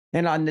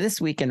And on This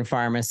Week in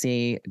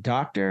Pharmacy,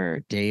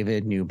 Dr.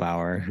 David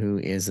Neubauer, who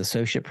is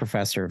Associate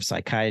Professor of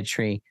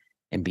Psychiatry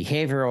and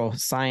Behavioral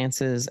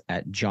Sciences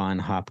at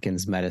Johns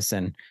Hopkins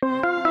Medicine.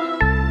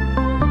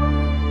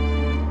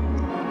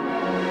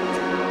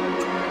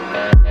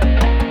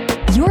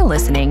 You're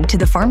listening to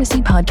the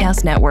Pharmacy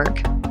Podcast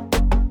Network.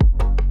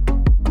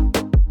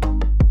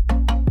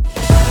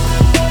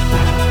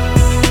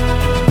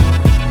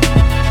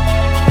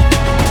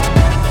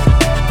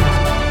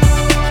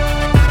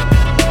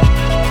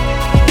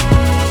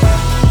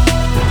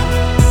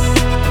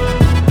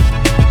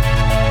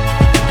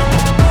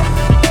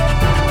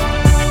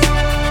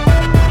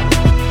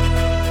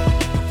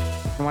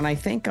 When I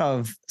think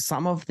of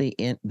some of the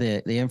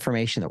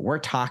information that we're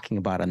talking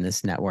about on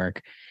this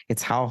network,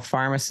 it's how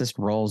pharmacist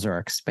roles are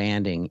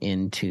expanding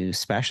into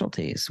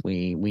specialties.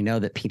 We know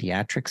that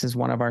pediatrics is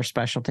one of our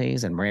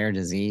specialties and rare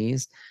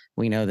disease.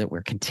 We know that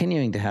we're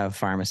continuing to have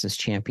pharmacists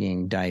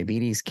championing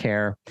diabetes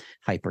care,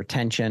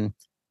 hypertension,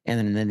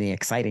 and then the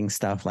exciting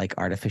stuff like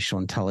artificial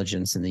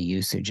intelligence and the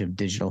usage of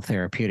digital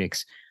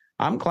therapeutics.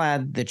 I'm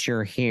glad that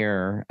you're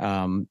here,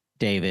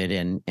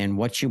 David, and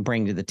what you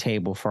bring to the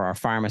table for our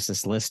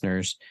pharmacist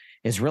listeners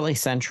is really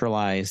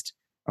centralized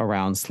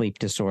around sleep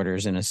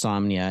disorders and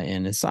insomnia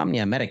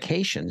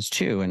medications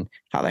too, and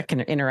how that can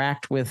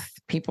interact with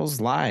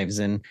people's lives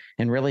and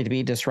really to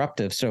be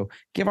disruptive. So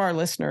give our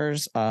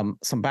listeners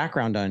some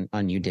background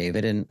on you,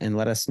 David, and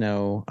let us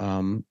know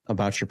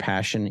about your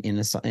passion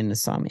in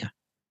insomnia.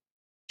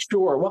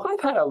 Sure. Well,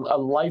 I've had a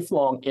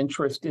lifelong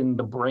interest in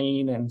the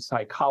brain and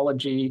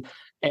psychology,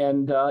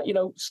 and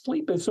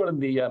sleep is sort of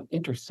the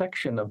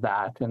intersection of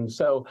that. And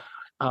so,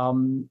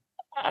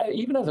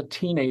 even as a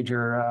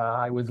teenager,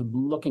 I was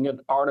looking at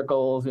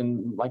articles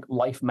in like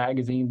Life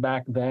magazine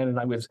back then, and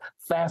I was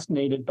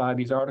fascinated by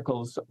these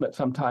articles that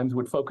sometimes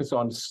would focus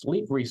on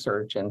sleep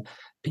research and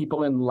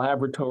people in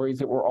laboratories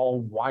that were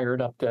all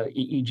wired up to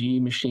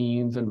EEG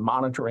machines and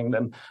monitoring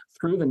them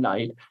through the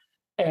night.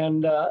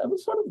 And it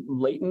was sort of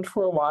latent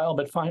for a while,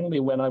 but finally,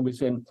 when I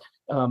was in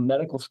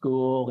medical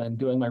school and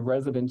doing my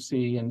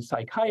residency in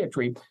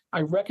psychiatry,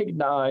 I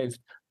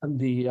recognized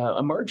the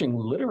emerging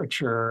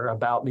literature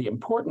about the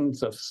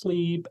importance of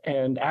sleep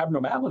and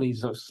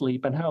abnormalities of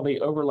sleep and how they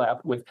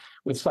overlap with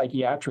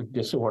psychiatric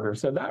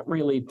disorders. So that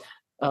really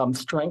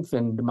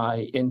strengthened my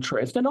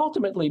interest. And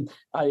ultimately,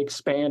 I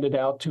expanded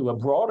out to a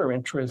broader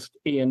interest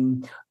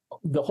in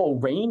the whole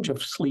range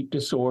of sleep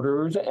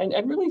disorders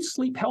and really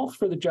sleep health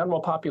for the general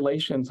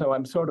population. So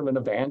I'm sort of an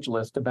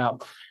evangelist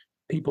about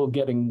people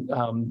getting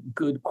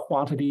good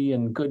quantity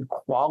and good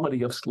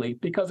quality of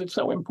sleep because it's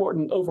so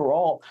important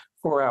overall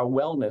for our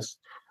wellness.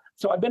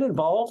 So I've been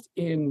involved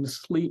in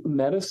sleep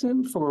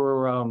medicine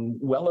for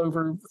well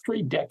over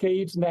 3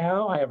 decades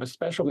now. I have a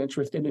special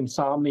interest in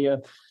insomnia,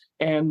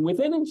 and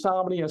within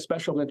insomnia, a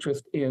special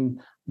interest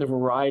in the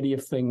variety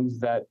of things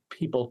that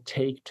people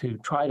take to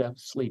try to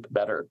sleep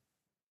better.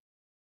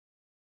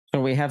 So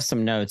we have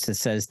some notes. It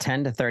says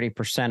 10 to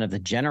 30% of the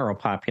general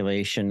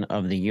population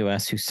of the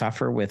U.S. who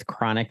suffer with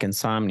chronic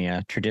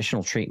insomnia,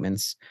 traditional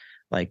treatments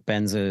like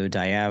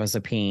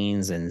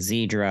benzodiazepines and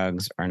Z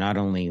drugs are not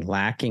only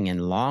lacking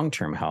in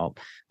long-term help,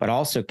 but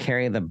also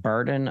carry the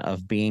burden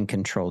of being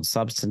controlled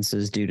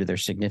substances due to their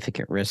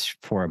significant risk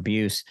for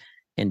abuse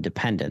and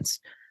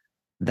dependence.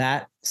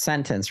 That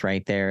sentence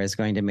right there is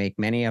going to make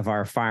many of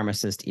our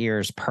pharmacist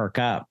ears perk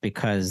up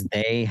because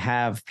they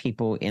have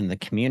people in the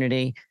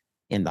community,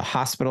 in the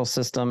hospital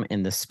system,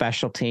 in the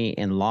specialty,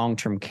 in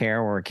long-term care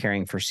or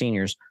caring for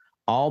seniors,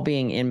 all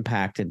being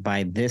impacted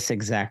by this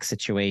exact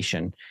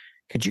situation.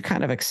 Could you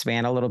kind of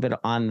expand a little bit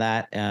on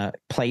that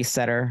place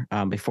setter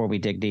before we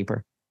dig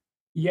deeper?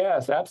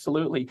 Yes,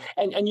 absolutely.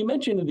 And you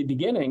mentioned in the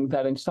beginning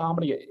that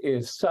insomnia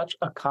is such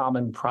a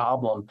common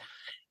problem.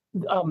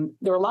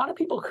 There are a lot of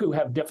people who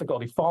have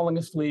difficulty falling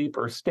asleep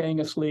or staying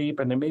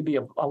asleep, and there may be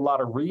a lot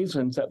of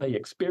reasons that they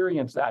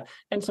experience that.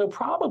 And so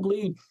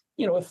probably,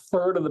 a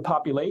third of the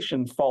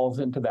population falls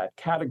into that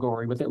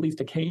category with at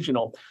least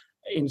occasional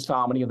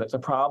insomnia that's a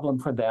problem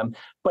for them.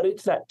 But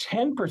it's that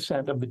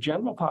 10% of the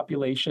general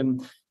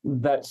population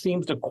that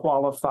seems to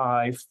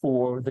qualify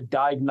for the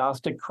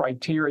diagnostic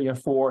criteria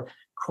for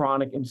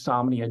chronic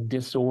insomnia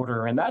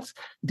disorder. And that's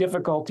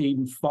difficulty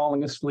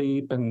falling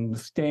asleep and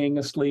staying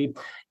asleep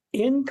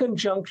in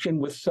conjunction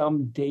with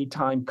some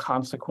daytime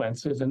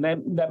consequences. And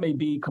that may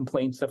be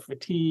complaints of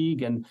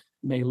fatigue and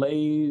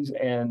malaise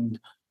and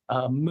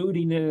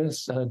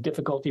moodiness,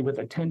 difficulty with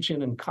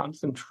attention and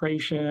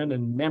concentration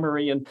and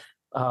memory and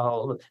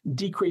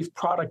decreased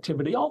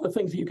productivity, all the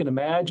things that you can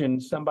imagine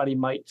somebody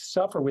might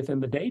suffer with in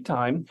the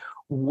daytime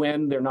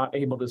when they're not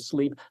able to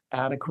sleep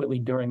adequately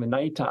during the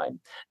nighttime.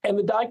 And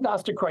the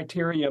diagnostic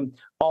criteria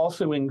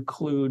also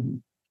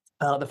include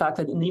the fact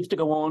that it needs to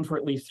go on for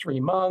at least 3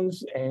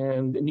 months,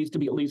 and it needs to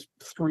be at least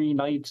 3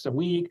 nights a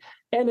week.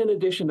 And in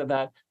addition to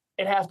that,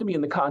 it has to be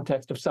in the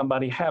context of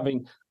somebody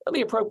having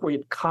the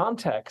appropriate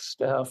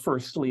context for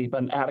sleep,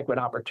 an adequate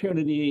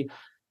opportunity,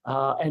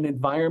 an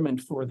environment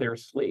for their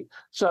sleep.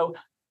 So,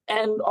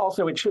 and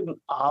also it shouldn't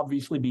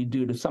obviously be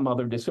due to some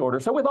other disorder.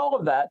 So with all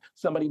of that,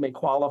 somebody may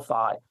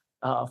qualify.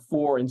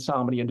 for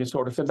insomnia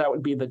disorder. So that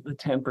would be the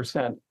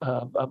 10%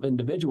 of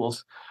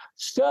individuals.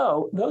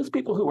 So those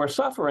people who are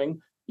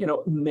suffering,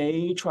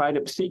 may try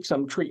to seek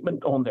some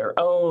treatment on their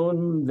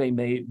own. They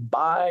may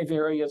buy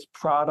various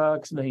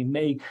products. They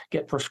may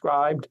get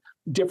prescribed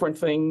different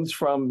things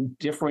from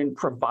different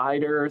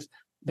providers.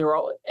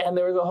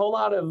 There's a whole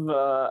lot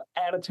of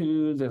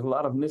attitudes. There's a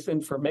lot of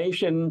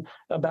misinformation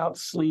about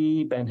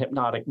sleep and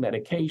hypnotic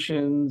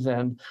medications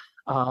and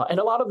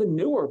a lot of the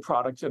newer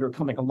products that are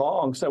coming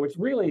along. So it's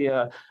really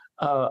a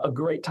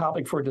great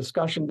topic for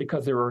discussion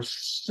because there are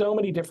so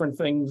many different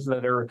things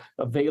that are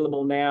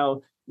available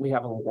now. We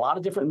have a lot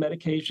of different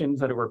medications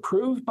that are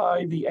approved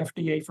by the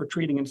FDA for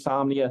treating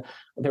insomnia.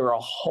 There are a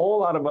whole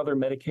lot of other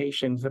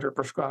medications that are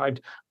prescribed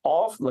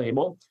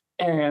off-label.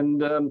 And,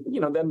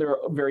 then there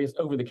are various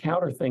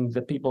over-the-counter things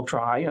that people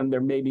try, and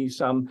there may be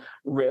some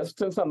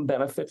risks and some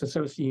benefits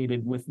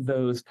associated with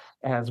those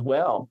as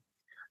well.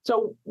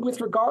 So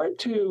with regard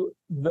to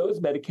those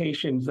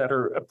medications that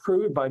are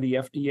approved by the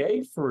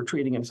FDA for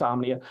treating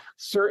insomnia,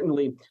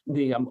 certainly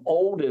the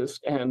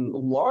oldest and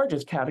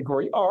largest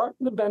category are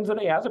the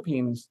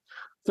benzodiazepines.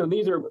 So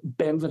these are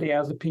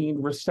benzodiazepine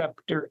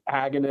receptor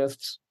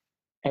agonists,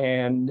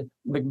 and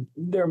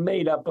they're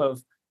made up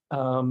of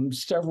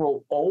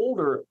several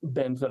older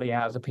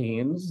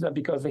benzodiazepines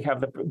because they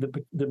have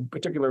the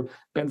particular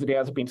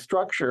benzodiazepine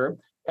structure.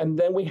 And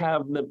then we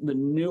have the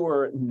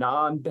newer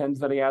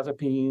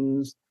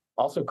non-benzodiazepines,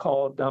 also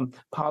called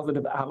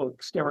positive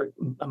allosteric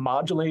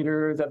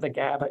modulators at the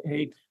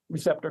GABA-8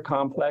 receptor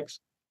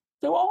complex.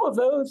 So all of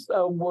those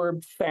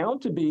were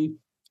found to be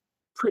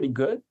pretty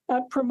good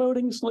at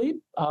promoting sleep,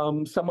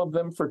 some of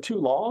them for too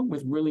long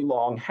with really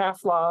long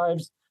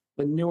half-lives.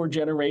 The newer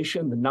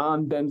generation, the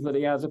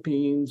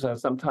non-benzodiazepines,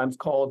 sometimes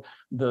called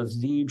the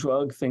Z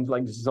drugs, things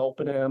like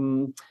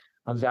zolpidem,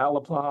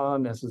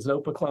 zaloplan,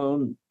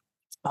 azopiclone,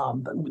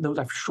 those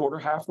have shorter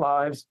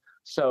half-lives,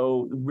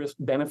 so the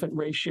risk-benefit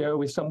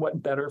ratio is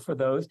somewhat better for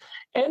those.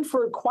 And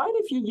for quite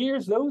a few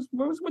years, those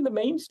were the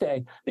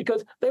mainstay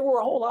because they were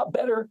a whole lot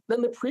better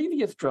than the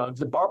previous drugs,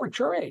 the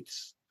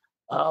barbiturates,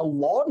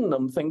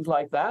 laudanum, things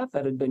like that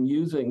had been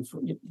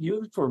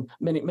used for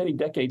many, many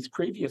decades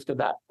previous to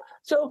that.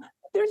 So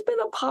there's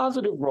been a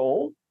positive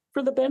role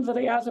for the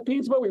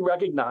benzodiazepines, but we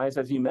recognize,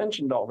 as you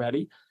mentioned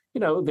already,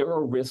 there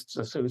are risks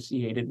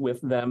associated with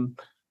them.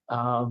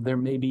 There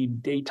may be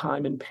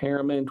daytime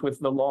impairment with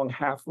the long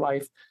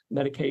half-life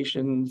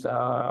medications.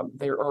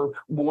 There are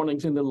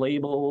warnings in the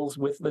labels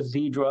with the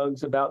Z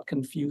drugs about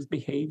confused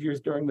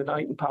behaviors during the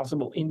night and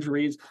possible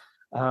injuries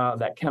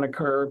that can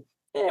occur.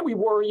 And we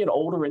worry in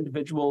older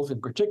individuals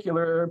in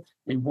particular.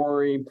 We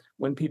worry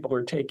when people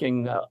are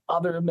taking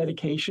other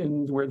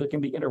medications where there can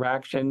be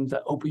interactions.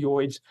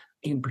 Opioids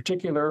in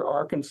particular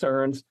are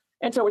concerns.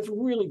 And so it's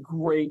really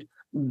great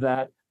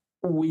that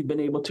we've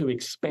been able to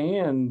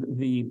expand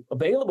the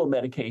available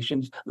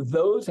medications,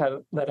 those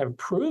that have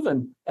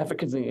proven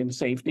efficacy and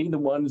safety, the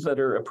ones that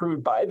are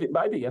approved by the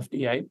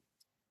FDA.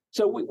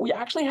 So we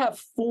actually have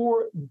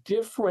 4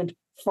 different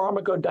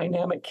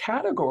pharmacodynamic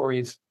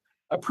categories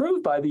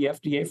approved by the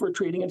FDA for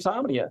treating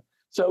insomnia.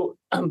 So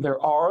there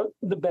are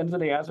the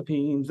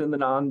benzodiazepines and the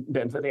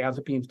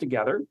non-benzodiazepines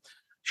together,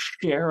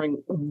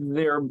 sharing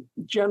their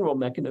general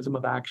mechanism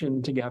of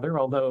action together,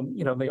 although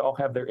they all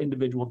have their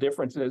individual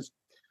differences.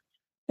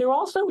 There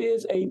also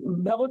is a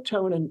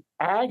melatonin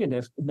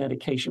agonist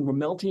medication,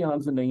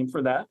 Ramelteon's the name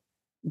for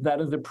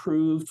that is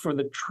approved for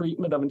the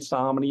treatment of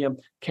insomnia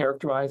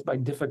characterized by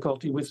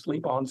difficulty with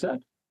sleep onset.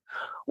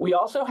 We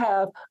also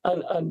have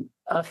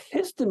a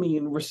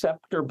histamine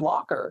receptor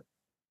blocker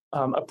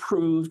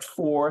approved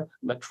for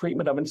the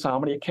treatment of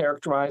insomnia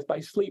characterized by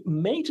sleep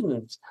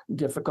maintenance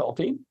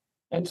difficulty.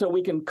 And so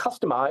we can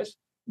customize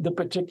the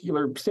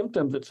particular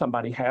symptoms that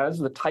somebody has,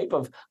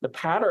 the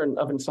pattern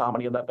of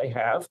insomnia that they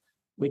have.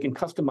 We can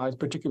customize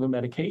particular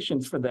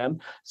medications for them.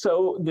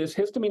 So this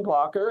histamine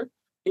blocker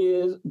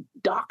is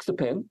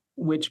doxepin,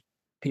 which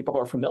people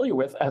are familiar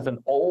with as an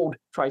old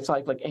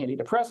tricyclic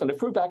antidepressant,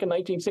 approved back in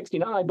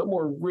 1969, but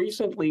more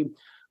recently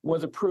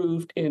was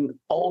approved in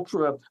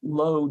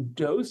ultra-low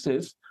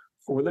doses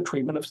for the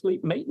treatment of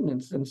sleep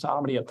maintenance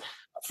insomnia.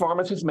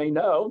 Pharmacists may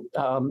know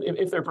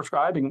if they're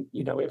prescribing,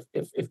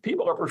 if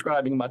people are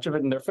prescribing much of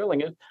it and they're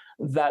filling it,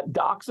 that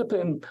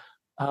doxepin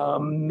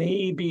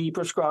may be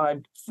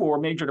prescribed for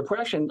major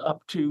depression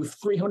up to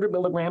 300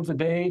 milligrams a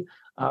day.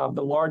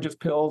 The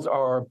largest pills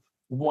are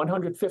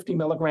 150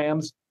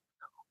 milligrams.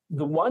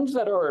 The ones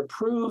that are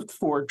approved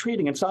for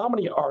treating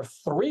insomnia are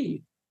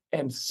 3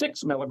 and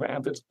 6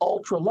 milligrams. It's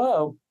ultra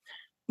low.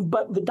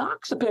 But the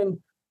doxepin,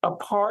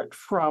 apart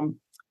from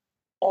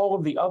all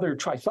of the other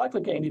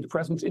tricyclic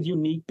antidepressants, is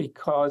unique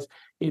because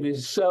it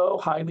is so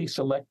highly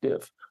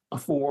selective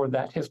for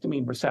that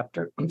histamine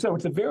receptor. And so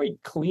it's a very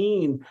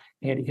clean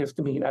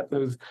antihistamine at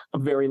those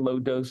very low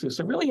doses.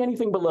 So really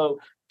anything below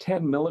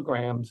 10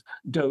 milligrams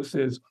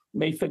doses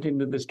may fit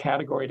into this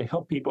category to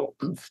help people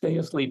stay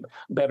asleep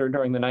better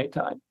during the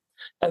nighttime.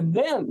 And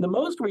then the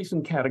most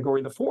recent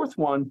category, the 4th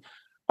one,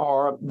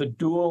 are the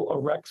dual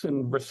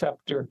orexin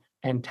receptor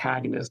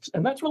antagonists.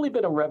 And that's really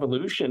been a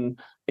revolution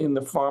in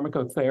the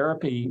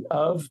pharmacotherapy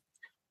of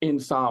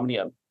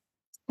insomnia.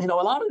 A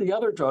lot of the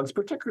other drugs,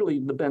 particularly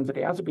the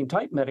benzodiazepine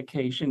type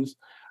medications,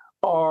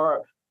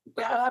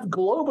 have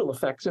global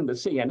effects in the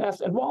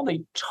CNS. And while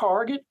they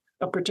target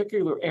a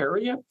particular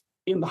area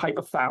in the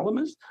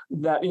hypothalamus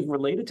that is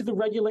related to the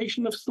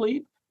regulation of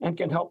sleep and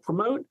can help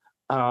promote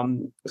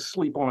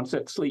sleep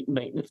onset, sleep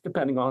maintenance,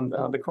 depending on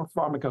the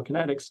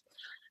pharmacokinetics,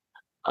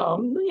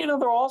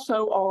 there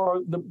also are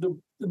the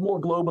more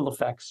global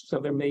effects. So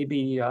there may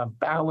be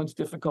balance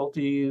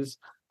difficulties.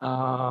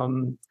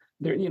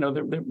 There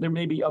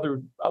may be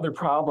other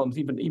problems,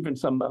 even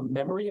some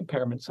memory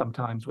impairment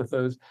sometimes with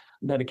those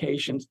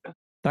medications.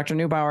 Dr.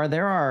 Neubauer,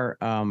 there are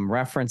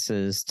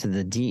references to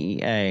the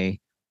DEA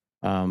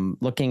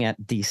looking at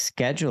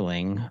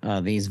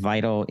descheduling these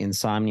vital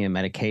insomnia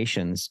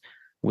medications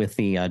with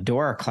the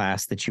DORA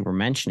class that you were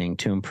mentioning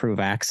to improve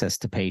access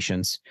to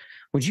patients.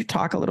 Would you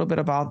talk a little bit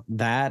about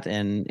that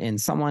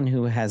and someone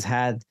who has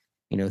had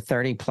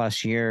 30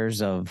 plus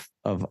years of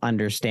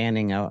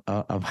understanding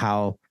of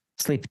how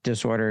sleep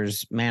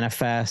disorders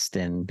manifest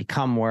and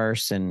become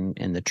worse and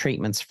the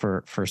treatments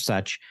for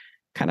such,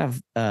 kind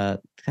of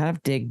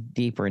dig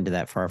deeper into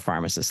that for our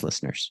pharmacist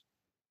listeners?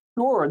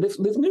 Sure. This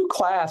new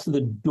class,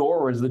 the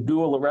DORAs, the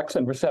dual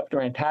orexin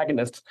receptor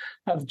antagonists,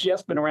 have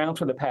just been around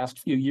for the past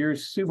few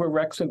years.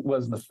 Suvorexant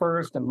was the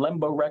first, and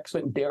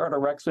lemborexant,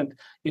 daridorexant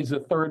is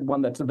the third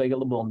one that's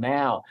available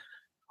now.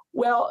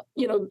 Well,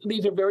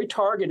 these are very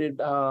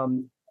targeted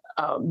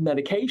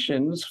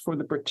medications for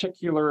the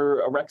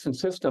particular orexin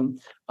system.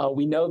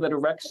 We know that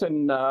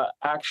orexin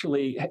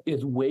actually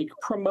is wake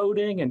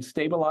promoting and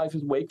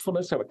stabilizes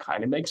wakefulness, so it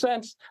kind of makes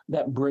sense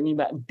that bringing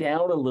that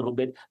down a little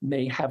bit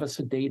may have a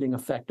sedating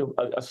effect,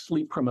 a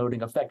sleep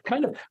promoting effect,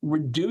 kind of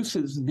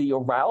reduces the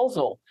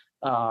arousal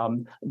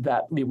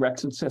that the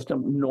orexin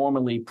system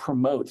normally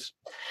promotes.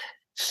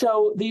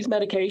 So these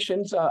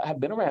medications have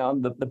been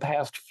around the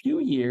past few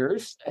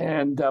years,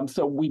 and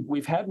so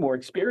we've had more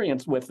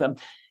experience with them.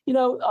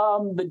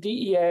 The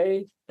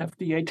DEA,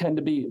 FDA tend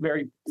to be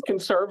very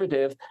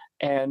conservative,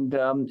 and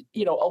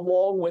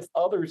along with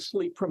other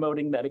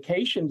sleep-promoting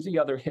medications, the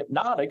other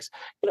hypnotics,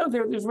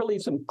 there's really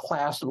some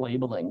class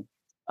labeling.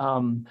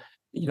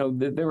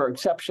 There are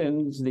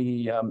exceptions.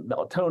 The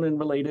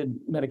melatonin-related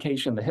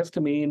medication, the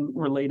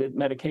histamine-related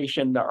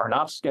medication are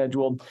not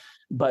scheduled,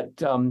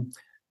 but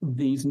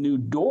these new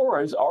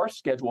DORAs are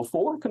scheduled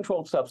for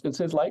controlled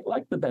substances like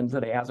the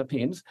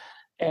benzodiazepines,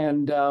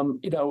 and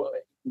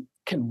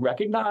can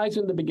recognize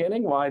in the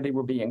beginning why they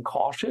were being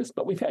cautious,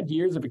 but we've had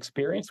years of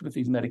experience with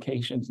these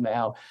medications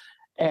now.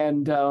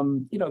 And,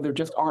 there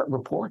just aren't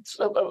reports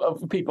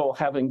of people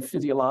having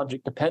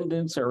physiologic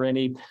dependence or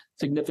any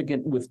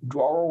significant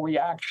withdrawal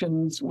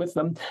reactions with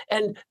them.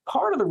 And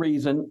part of the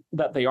reason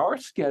that they are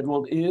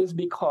scheduled is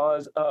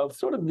because of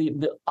sort of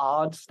the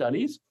odd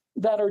studies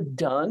that are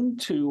done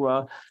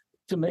to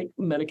make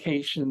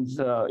medications,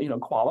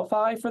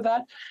 qualify for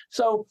that.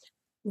 So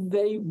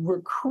they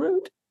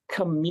recruit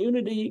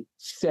community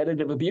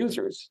sedative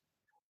abusers,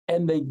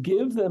 and they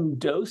give them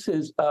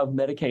doses of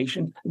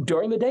medication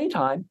during the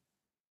daytime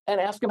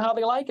and ask them how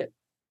they like it.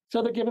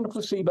 So they're given a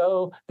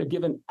placebo, they're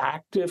given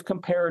active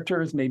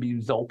comparators, maybe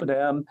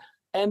zolpidem,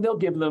 and they'll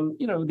give them,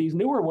 these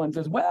newer ones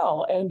as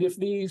well. And if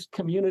these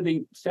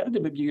community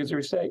sedative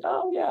abusers say,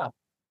 oh yeah,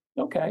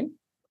 okay,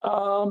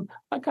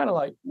 I kind of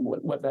like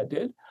what that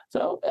did.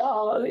 So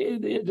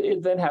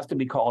it then has to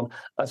be called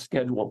a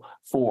Schedule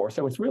 4.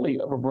 So it's really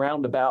a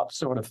roundabout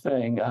sort of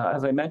thing.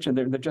 As I mentioned,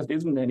 there just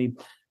isn't any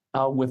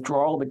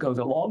withdrawal that goes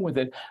along with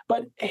it.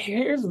 But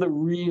here's the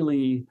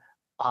really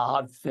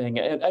odd thing,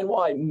 and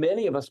why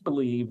many of us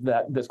believe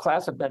that this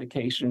class of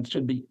medications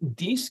should be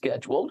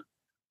descheduled,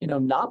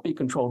 not be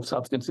controlled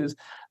substances.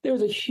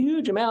 There's a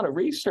huge amount of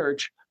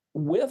research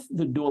with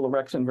the dual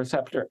orexin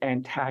receptor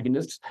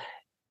antagonists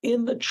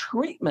in the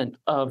treatment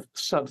of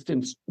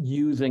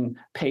substance-using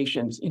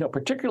patients,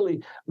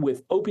 particularly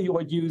with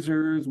opioid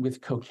users,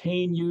 with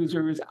cocaine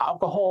users,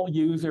 alcohol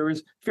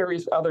users,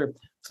 various other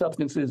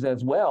substances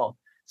as well.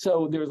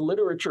 So there's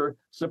literature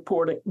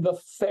supporting the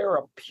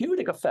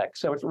therapeutic effects.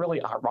 So it's really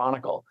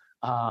ironical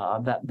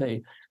that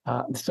they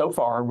so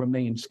far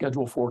remain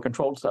Schedule 4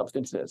 controlled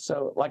substances.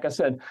 So like I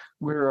said,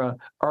 we're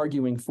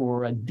arguing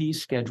for a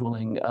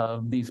descheduling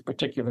of these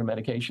particular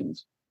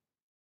medications.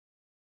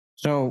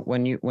 So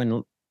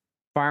when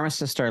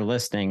pharmacists are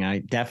listening, I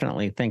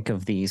definitely think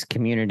of these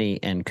community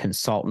and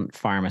consultant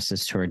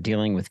pharmacists who are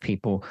dealing with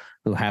people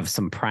who have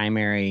some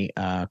primary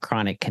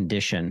chronic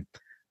condition,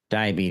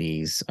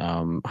 diabetes,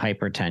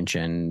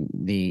 hypertension,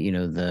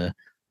 the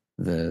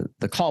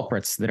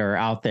culprits that are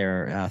out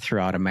there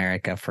throughout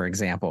America, for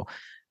example.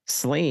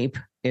 Sleep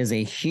is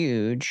a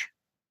huge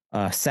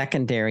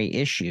secondary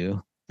issue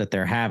that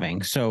they're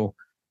having. So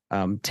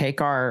take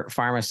our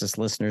pharmacist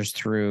listeners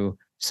through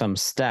some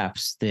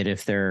steps that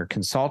if they're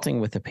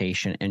consulting with a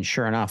patient and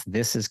sure enough,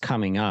 this is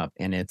coming up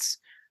and it's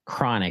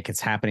chronic,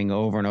 it's happening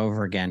over and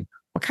over again,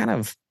 what kind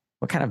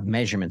of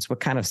measurements, what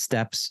kind of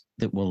steps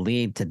that will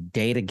lead to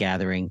data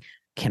gathering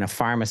can a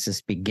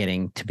pharmacist be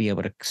getting to be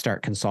able to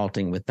start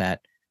consulting with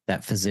that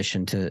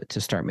physician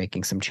to start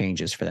making some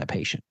changes for that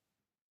patient?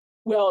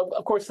 Well,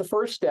 of course, the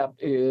first step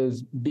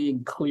is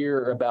being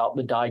clear about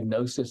the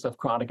diagnosis of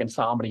chronic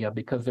insomnia,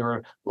 because there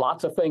are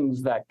lots of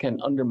things that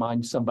can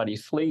undermine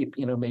somebody's sleep.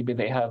 Maybe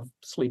they have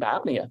sleep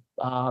apnea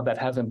that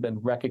hasn't been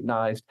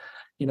recognized.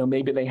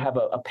 Maybe they have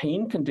a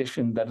pain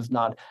condition that is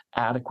not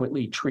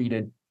adequately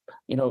treated.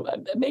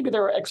 Maybe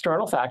there are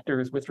external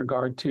factors with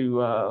regard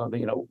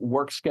to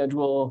work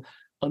schedule,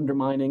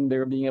 undermining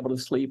their being able to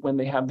sleep when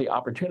they have the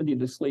opportunity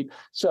to sleep.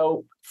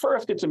 So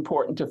first, it's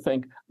important to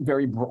think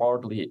very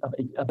broadly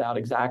about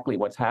exactly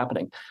what's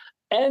happening.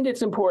 And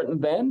it's important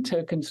then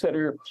to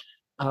consider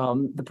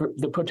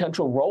the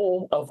potential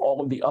role of all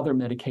of the other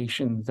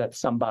medications that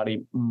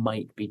somebody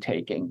might be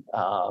taking.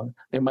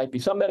 There might be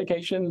some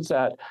medications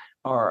that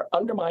are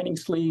undermining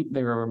sleep.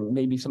 There are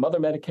maybe some other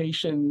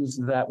medications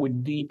that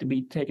would need to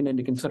be taken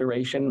into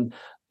consideration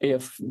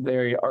if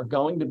they are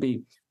going to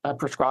be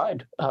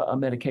prescribed a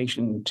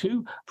medication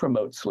to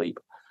promote sleep.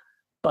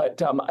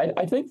 But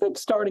I think that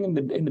starting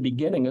in the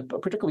beginning,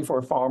 particularly for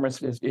a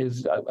pharmacist,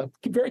 is a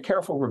very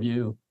careful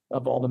review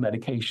of all the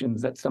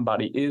medications that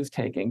somebody is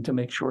taking to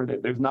make sure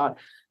that there's not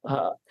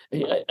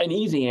an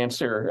easy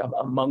answer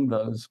among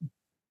those.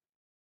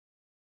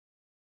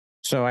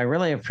 So I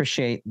really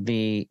appreciate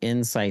the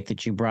insight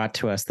that you brought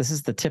to us. This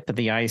is the tip of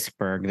the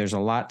iceberg. There's a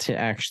lot to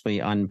actually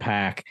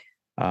unpack.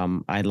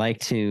 I'd like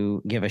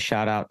to give a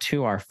shout out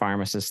to our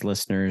pharmacist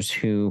listeners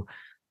who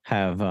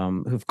have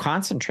who've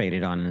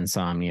concentrated on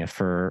insomnia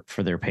for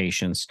their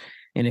patients.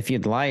 And if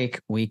you'd like,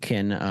 we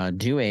can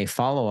do a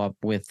follow up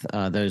with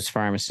those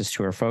pharmacists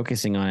who are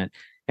focusing on it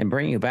and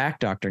bring you back,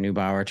 Dr.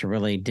 Neubauer, to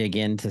really dig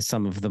into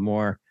some of the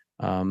more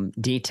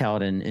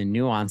detailed and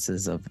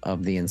nuances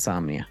of the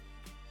insomnia.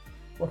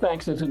 Well,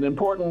 thanks. It's an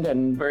important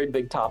and very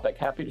big topic.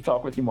 Happy to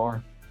talk with you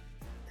more.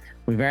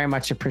 We very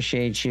much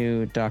appreciate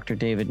you, Dr.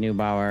 David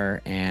Neubauer,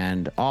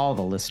 and all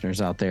the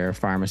listeners out there,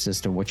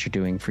 pharmacists, and what you're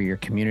doing for your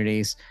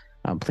communities.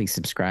 Please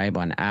subscribe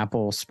on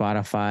Apple,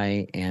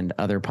 Spotify, and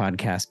other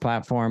podcast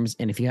platforms.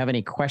 And if you have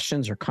any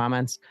questions or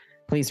comments,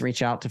 please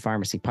reach out to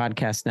Pharmacy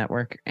Podcast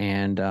Network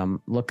and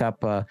look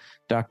up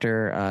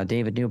Dr.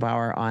 David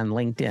Neubauer on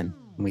LinkedIn.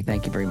 And we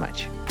thank you very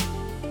much.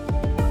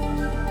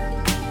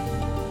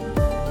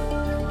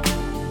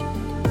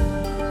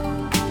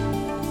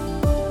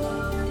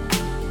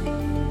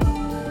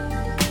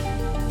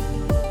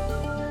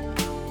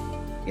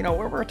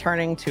 We're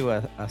returning to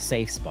a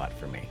safe spot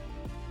for me.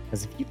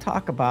 Because if you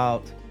talk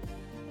about,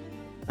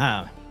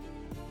 I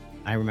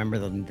remember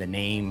the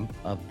name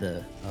of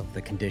the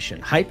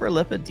condition,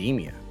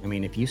 hyperlipidemia. I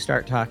mean, if you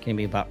start talking to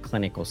me about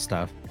clinical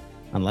stuff,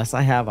 unless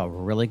I have a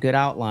really good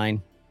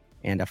outline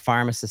and a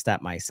pharmacist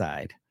at my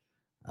side,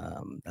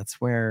 that's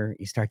where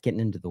you start getting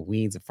into the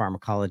weeds of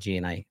pharmacology,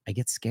 and I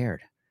get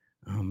scared.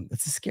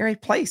 It's a scary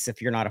place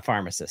if you're not a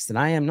pharmacist, and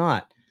I am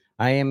not.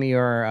 I am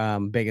your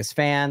biggest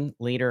fan,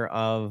 leader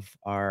of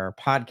our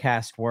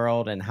podcast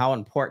world, and how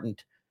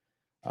important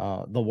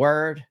the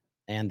word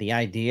and the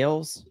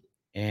ideals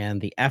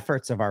and the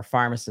efforts of our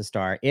pharmacists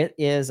are. It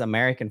is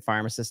American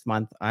Pharmacist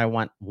Month. I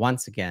want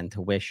once again to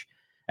wish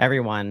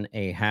everyone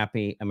a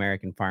happy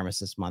American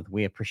Pharmacist Month.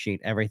 We appreciate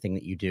everything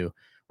that you do.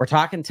 We're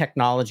talking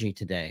technology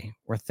today.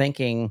 We're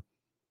thinking,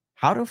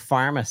 how do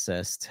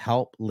pharmacists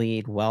help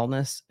lead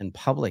wellness and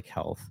public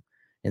health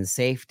and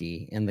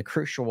safety in the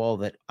crucial role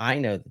that I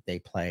know that they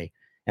play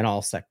in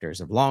all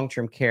sectors of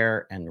long-term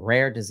care and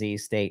rare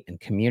disease state and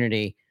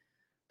community?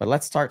 But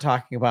let's start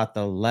talking about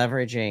the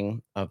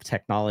leveraging of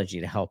technology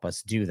to help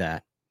us do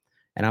that.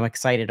 And I'm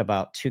excited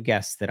about two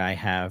guests that I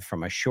have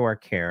from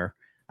AssureCare.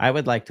 I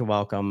would like to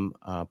welcome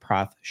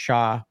Parth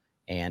Shah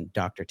and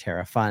Dr.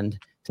 Tara Pfund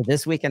to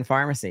This Week in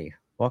Pharmacy.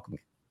 Welcome.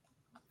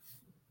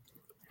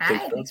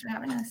 Hi, thanks for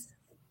having us.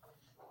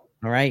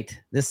 All right.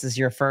 This is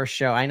your first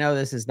show. I know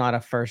this is not a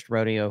first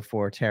rodeo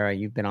for Tara.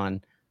 You've been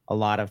on a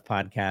lot of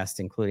podcasts,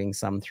 including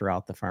some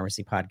throughout the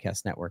Pharmacy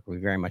Podcast Network. We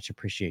very much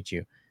appreciate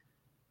you.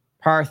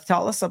 Parth,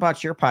 tell us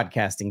about your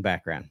podcasting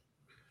background.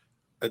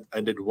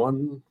 I did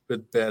one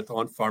with Beth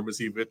on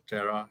Pharmacy with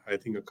Tara, I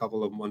think a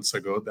couple of months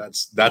ago.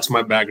 That's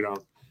my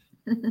background.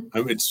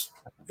 It's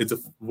a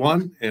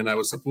one, and I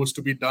was supposed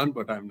to be done,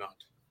 but I'm not.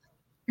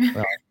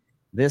 Well,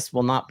 this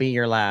will not be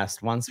your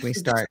last. Once we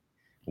start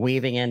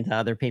weaving into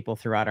other people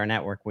throughout our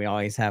network, we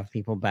always have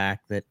people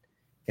back that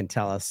can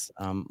tell us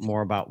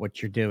more about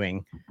what you're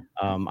doing.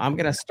 I'm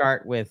going to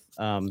start with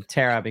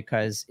Tara,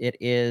 because it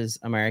is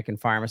American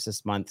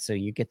Pharmacist Month, so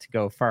you get to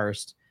go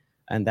first.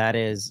 And that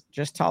is,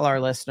 just tell our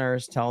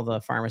listeners, tell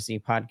the Pharmacy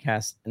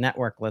Podcast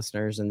Network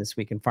listeners and This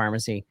Week in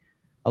Pharmacy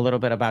a little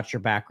bit about your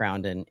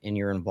background and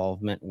your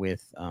involvement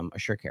with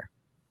AssureCare.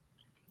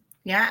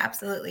 Yeah,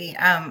 absolutely.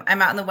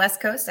 I'm out on the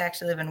West Coast. I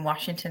actually live in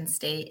Washington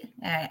State.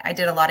 I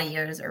did a lot of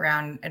years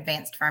around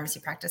advanced pharmacy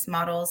practice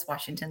models.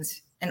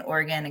 Washington's and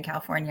Oregon and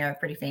California are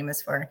pretty famous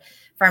for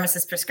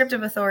pharmacist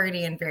prescriptive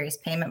authority and various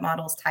payment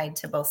models tied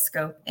to both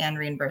scope and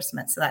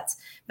reimbursement. So that's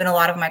been a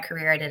lot of my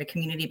career. I did a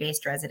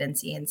community-based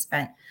residency and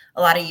spent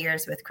a lot of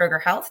years with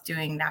Kroger Health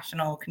doing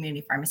national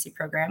community pharmacy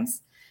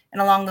programs.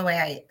 And along the way,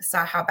 I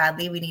saw how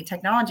badly we need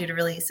technology to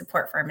really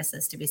support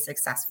pharmacists to be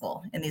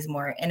successful in these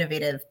more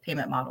innovative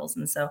payment models.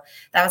 And so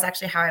that was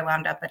actually how I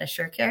wound up at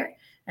AssureCare.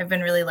 I've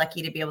been really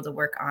lucky to be able to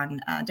work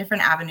on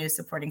different avenues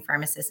supporting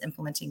pharmacists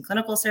implementing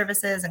clinical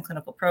services and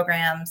clinical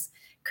programs,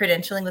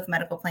 credentialing with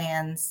medical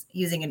plans,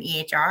 using an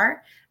EHR,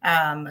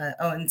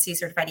 ONC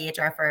certified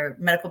EHR for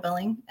medical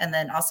billing, and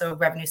then also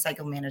revenue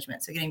cycle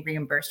management. So getting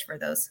reimbursed for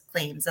those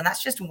claims. And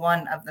that's just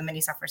one of the many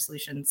software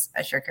solutions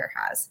AssureCare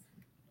has.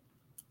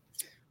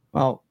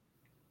 Well,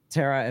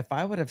 Tara, if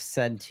I would have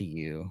said to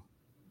you,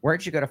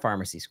 where'd you go to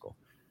pharmacy school?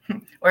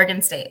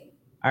 Oregon State.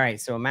 All right.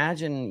 So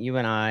imagine you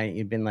and I,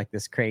 you'd been like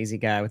this crazy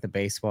guy with a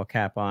baseball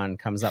cap on,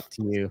 comes up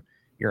to you,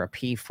 you're a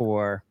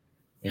P4,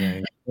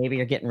 maybe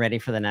you're getting ready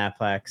for the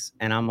NAPLEX.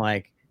 And I'm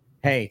like,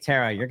 hey,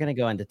 Tara, you're going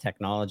to go into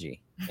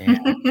technology and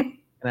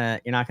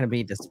you're not going to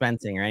be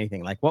dispensing or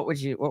anything. Like, what would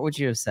you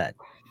have said?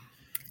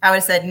 I would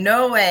have said,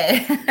 no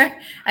way.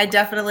 I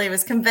definitely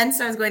was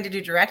convinced I was going to do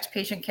direct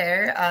patient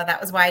care.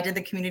 That was why I did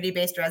the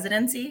community-based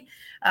residency.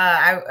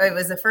 It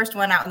was the first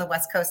one out on the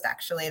West Coast,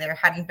 actually. There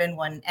hadn't been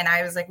one. And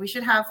I was like, we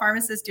should have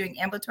pharmacists doing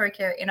ambulatory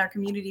care in our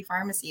community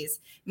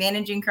pharmacies,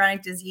 managing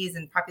chronic disease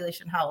and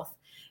population health.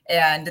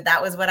 And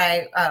that was what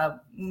I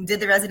did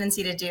the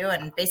residency to do.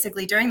 And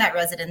basically during that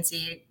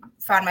residency,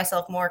 found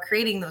myself more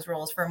creating those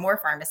roles for more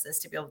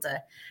pharmacists to be able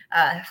to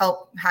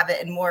help have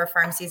it in more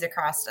pharmacies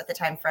across, at the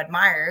time, Fred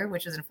Meyer,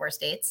 which was in 4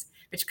 states,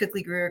 which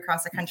quickly grew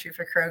across the country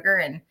for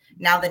Kroger and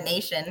now the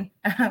nation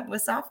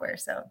with software.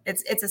 So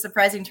it's a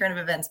surprising turn of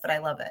events, but I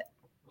love it.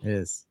 It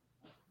is.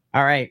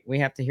 All right. We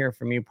have to hear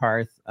from you,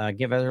 Parth.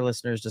 Give other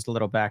listeners just a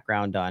little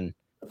background on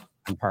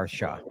Parth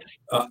Shah.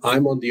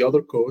 I'm on the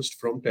other coast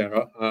from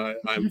Tara.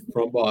 I'm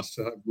from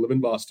Boston. I live in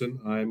Boston.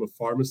 I'm a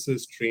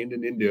pharmacist trained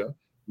in India,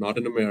 not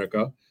in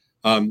America.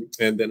 And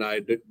then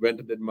I went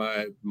and did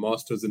my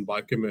master's in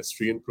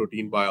biochemistry and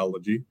protein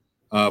biology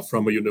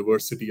from a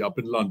university up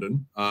in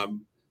London.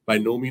 By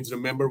no means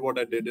remember what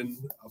I did in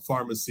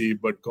pharmacy,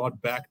 but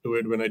got back to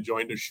it when I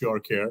joined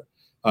AssureCare.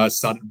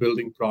 Started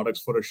building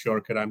products for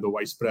AssureCare. I'm the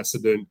vice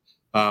president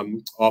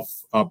of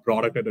a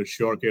product at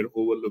AssureCare,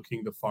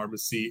 overlooking the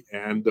pharmacy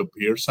and the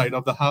payer side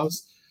of the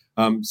house.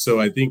 So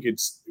I think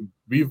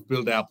we've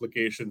built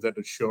applications at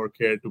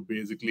AssureCare to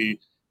basically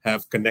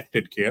have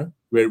connected care,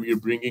 where we are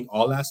bringing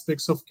all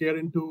aspects of care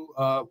into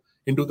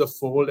the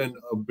fold. And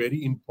a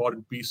very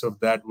important piece of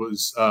that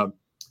was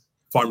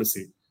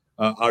pharmacy.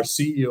 Our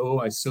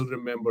CEO, I still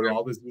remember,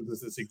 always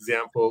uses this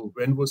example,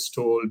 when was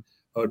told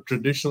a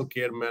traditional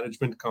care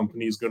management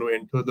company is going to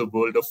enter the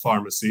world of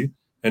pharmacy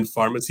and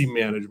pharmacy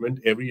management,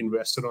 every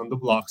investor on the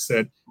block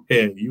said,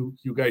 hey, you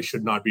guys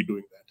should not be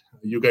doing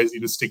that. You guys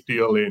need to stick to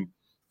your lane,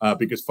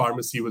 because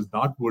pharmacy was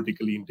not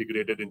vertically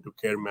integrated into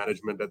care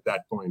management at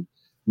that point.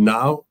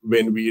 Now,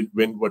 when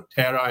what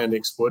Tara and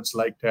experts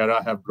like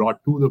Tara have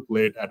brought to the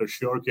plate at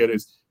AssureCare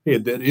is, hey,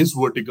 there is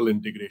vertical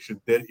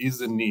integration. There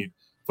is a need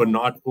for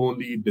not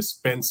only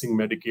dispensing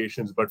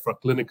medications, but for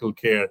clinical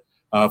care,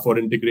 for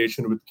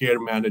integration with care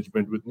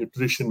management, with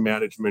nutrition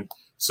management.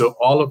 So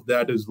all of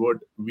that is what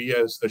we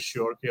as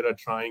AssureCare are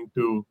trying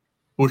to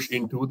push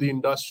into the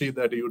industry,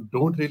 that you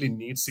don't really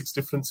need 6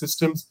 different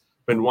systems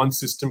when one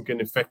system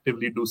can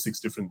effectively do 6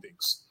 different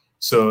things.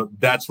 So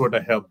that's what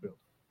I help build.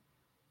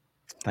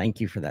 Thank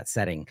you for that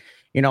setting.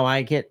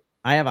 I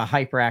have a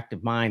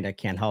hyperactive mind. I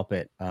can't help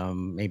it.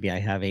 Maybe I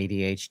have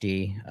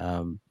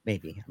ADHD.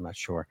 Maybe, I'm not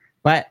sure.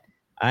 But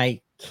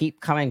I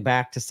keep coming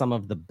back to some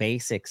of the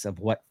basics of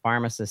what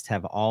pharmacists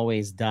have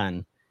always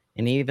done.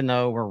 And even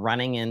though we're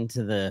running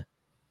into the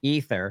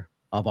ether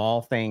of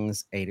all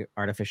things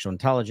artificial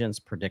intelligence,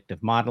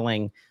 predictive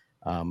modeling,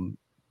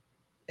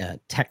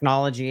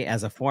 technology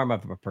as a form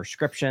of a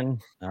prescription,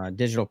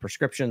 digital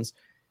prescriptions,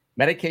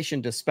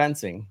 medication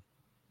dispensing,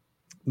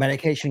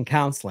 medication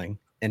counseling,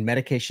 and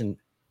medication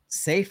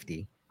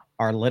safety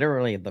are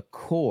literally the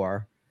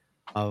core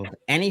of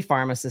any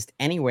pharmacist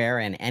anywhere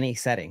in any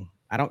setting.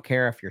 I don't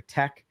care if you're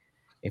tech,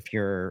 if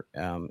you're,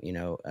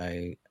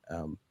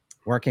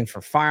 working for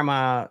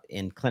pharma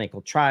in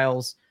clinical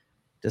trials,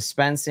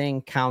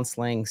 dispensing,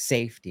 counseling,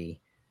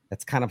 safety.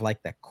 That's kind of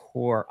like the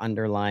core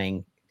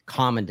underlying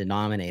common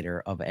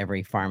denominator of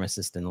every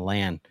pharmacist in the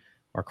land,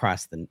 or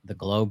across the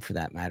globe for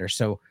that matter.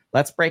 So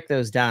let's break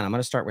those down. I'm going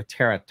to start with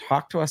Tara.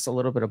 Talk to us a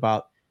little bit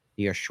about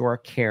the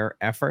AssureCare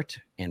effort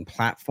and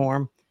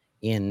platform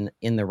in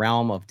the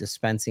realm of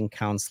dispensing,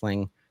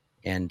 counseling,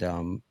 and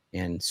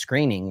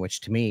screening,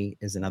 which to me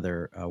is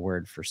another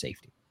word for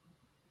safety.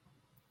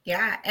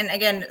 Yeah. And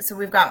again, so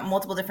we've got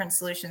multiple different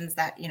solutions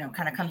that,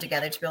 kind of come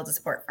together to be able to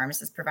support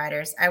pharmacist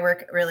providers. I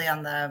work really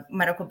on the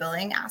medical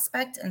billing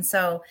aspect. And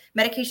so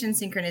medication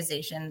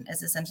synchronization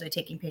is essentially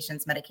taking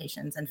patients'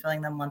 medications and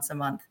filling them once a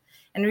month.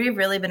 And we've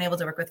really been able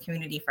to work with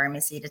community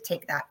pharmacy to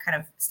take that kind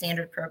of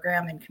standard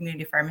program in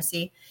community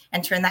pharmacy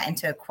and turn that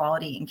into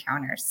quality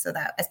encounters so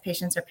that as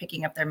patients are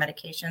picking up their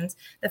medications,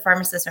 the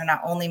pharmacists are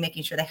not only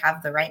making sure they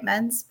have the right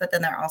meds, but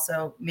then they're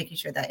also making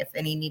sure that if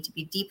any need to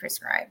be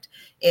deprescribed,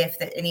 if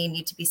any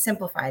need to be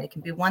simplified, it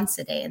can be once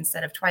a day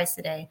instead of twice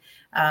a day.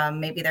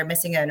 Maybe they're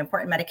missing an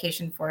important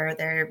medication for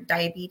their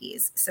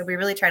diabetes. So we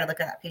really try to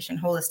look at that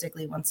patient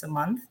holistically once a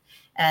month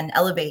and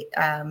elevate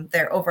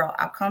their overall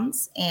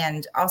outcomes.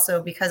 And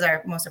also because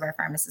most of our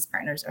pharmacist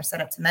partners are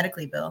set up to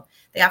medically bill,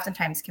 they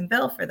oftentimes can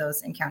bill for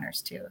those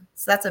encounters too.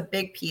 So that's a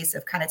big piece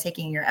of kind of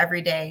taking your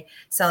everyday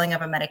selling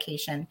of a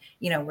medication,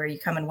 where you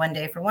come in one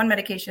day for one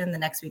medication, the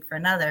next week for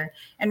another,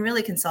 and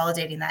really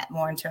consolidating that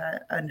more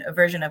into a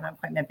version of an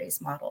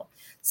appointment-based model.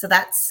 So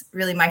that's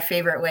really my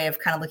favorite way of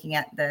kind of looking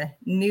at the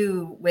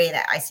new way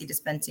that I see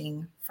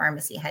dispensing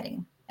pharmacy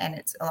heading. And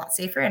it's a lot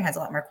safer and has a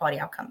lot more quality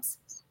outcomes.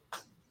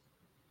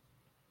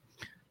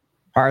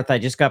 Parth, I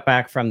just got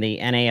back from the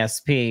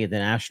NASP, the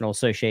National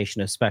Association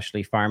of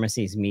Specialty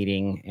Pharmacies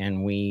meeting,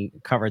 and we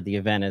covered the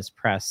event as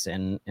press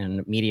and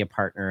media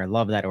partner. I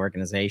love that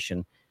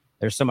organization.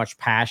 There's so much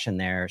passion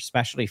there.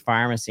 Specialty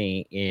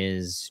pharmacy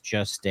is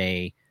just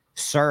a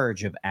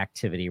surge of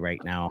activity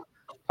right now.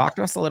 Talk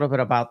to us a little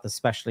bit about the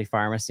specialty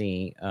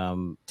pharmacy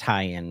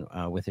tie-in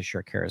with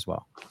AssureCare as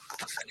well.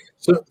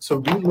 So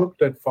we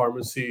looked at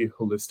pharmacy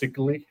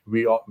holistically.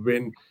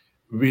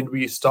 When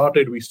we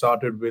started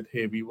with,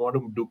 hey, we want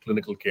to do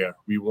clinical care.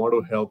 We want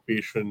to help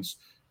patients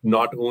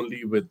not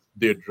only with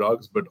their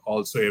drugs, but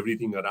also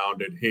everything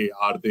around it. Hey,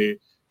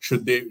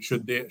 should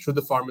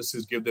the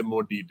pharmacist give them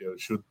more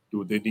details?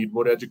 Do they need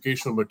more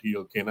educational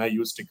material? Can I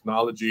use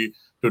technology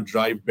to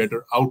drive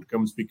better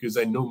outcomes because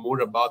I know more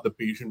about the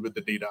patient with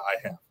the data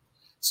I have?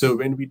 So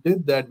when we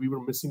did that, we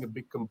were missing a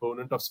big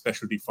component of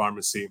specialty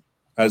pharmacy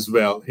as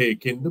well. Hey,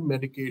 can the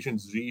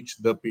medications reach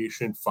the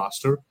patient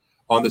faster?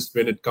 On this,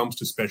 when it comes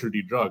to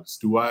specialty drugs,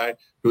 do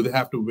they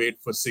have to wait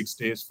for 6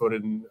 days for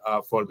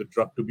the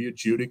drug to be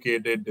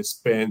adjudicated,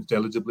 dispensed,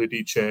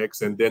 eligibility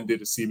checks, and then they're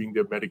receiving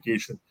their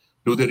medication?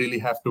 Do they really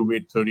have to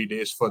wait 30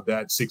 days for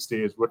that, 6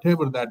 days,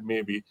 whatever that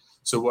may be?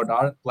 So what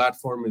our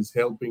platform is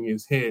helping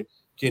is, hey,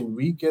 can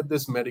we get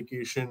this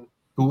medication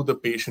to the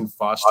patient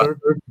faster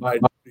by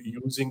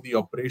using the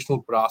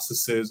operational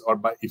processes or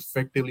by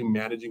effectively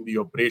managing the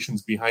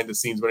operations behind the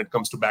scenes when it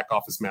comes to back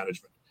office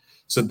management?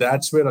 So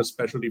that's where a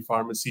specialty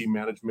pharmacy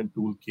management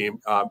tool came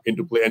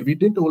into play. And we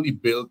didn't only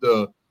build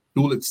the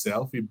tool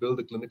itself, we built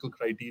the clinical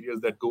criteria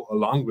that go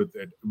along with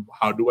it.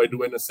 How do I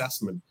do an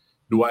assessment?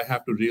 Do I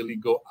have to really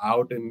go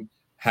out and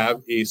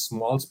have a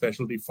small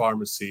specialty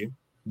pharmacy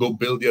go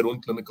build their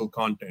own clinical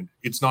content?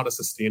 It's not a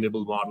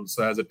sustainable model.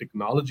 So as a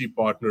technology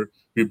partner,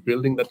 we're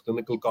building that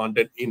clinical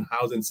content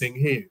in-house and saying,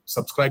 hey,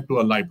 subscribe to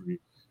our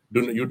library.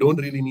 You don't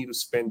really need to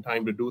spend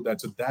time to do that.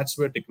 So that's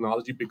where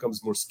technology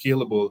becomes more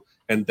scalable.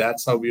 And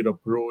that's how we've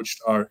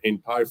approached our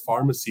entire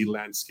pharmacy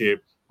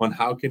landscape on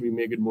how can we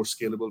make it more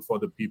scalable for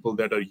the people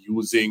that are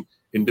using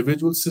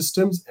individual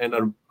systems and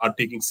are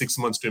taking 6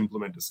 months to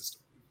implement a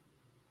system.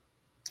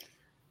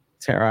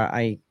 Tara,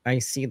 I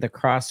see the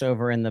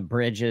crossover in the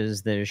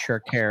bridges that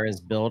AssureCare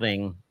is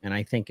building. And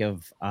I think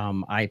of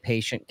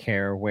iPatient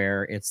care,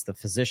 where it's the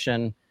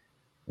physician,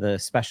 the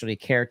specialty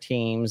care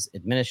teams,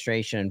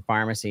 administration, and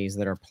pharmacies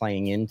that are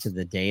playing into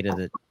the data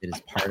that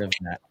is part of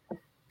that.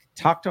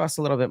 Talk to us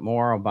a little bit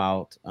more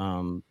about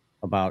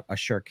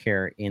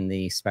AssureCare in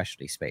the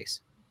specialty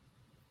space.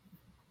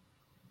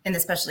 In the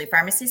specialty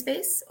pharmacy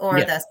space or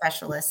the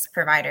specialist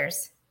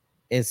providers?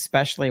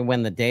 Especially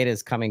when the data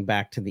is coming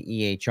back to the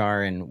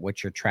EHR and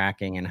what you're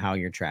tracking and how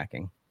you're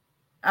tracking.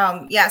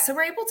 So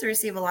we're able to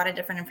receive a lot of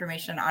different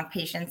information on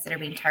patients that are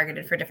being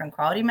targeted for different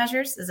quality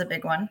measures is a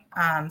big one.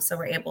 So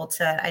we're able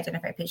to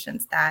identify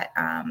patients that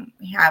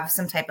have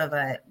some type of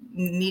a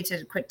need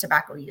to quit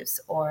tobacco use,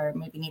 or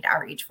maybe need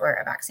outreach for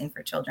a vaccine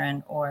for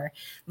children, or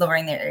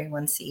lowering their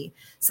A1C.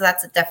 So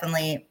that's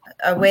definitely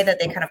a way that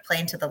they kind of play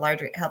into the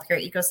larger healthcare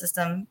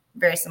ecosystem,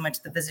 very similar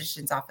to the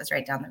physician's office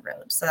right down the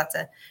road. So that's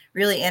a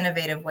really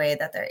innovative way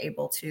that they're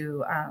able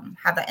to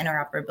have that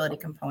interoperability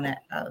component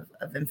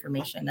of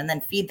information, and then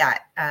feed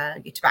that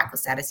tobacco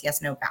status,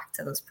 yes, no, back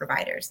to those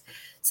providers.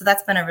 So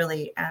that's been a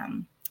really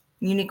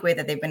unique way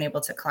that they've been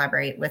able to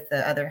collaborate with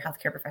the other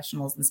healthcare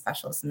professionals and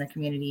specialists in the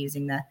community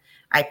using the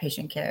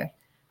iPatient care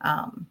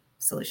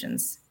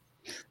solutions.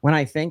 When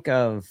I think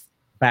of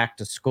back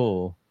to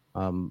school,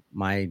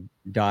 my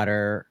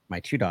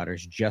two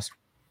daughters just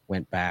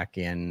went back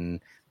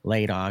in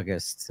late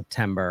August,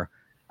 September.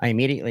 I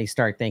immediately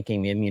start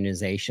thinking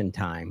immunization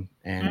time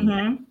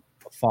and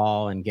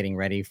fall and getting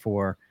ready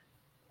for,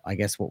 I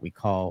guess, what we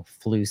call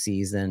flu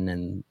season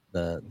and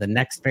the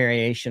next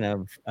variation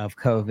of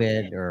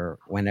COVID, or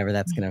whenever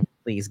that's going to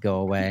please go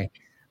away.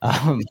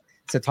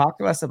 So talk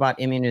to us about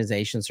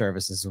immunization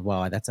services as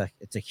well. It's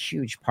a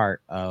huge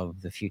part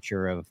of the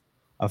future of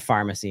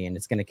pharmacy, and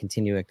it's going to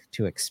continue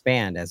to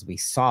expand as we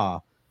saw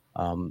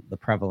the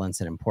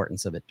prevalence and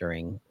importance of it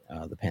during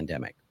the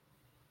pandemic.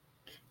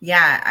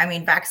 Yeah, I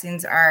mean,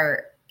 vaccines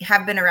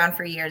have been around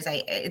for years.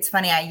 It's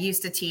funny, I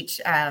used to teach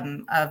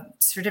a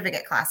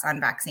certificate class on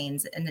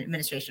vaccines and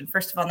administration.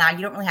 First of all, now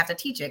you don't really have to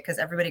teach it because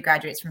everybody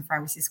graduates from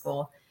pharmacy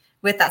school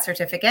with that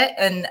certificate.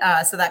 And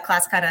so that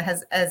class kind of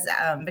has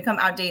become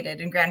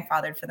outdated and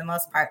grandfathered for the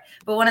most part.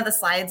 But one of the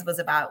slides was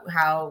about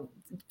how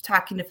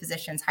talking to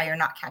physicians, how you're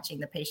not catching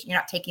the patient, you're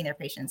not taking their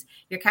patients,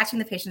 you're catching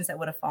the patients that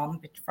would have fallen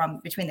from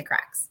between the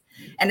cracks.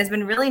 And it's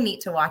been really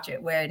neat to watch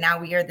it, where now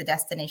we are the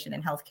destination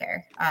in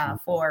healthcare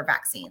for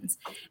vaccines.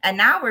 And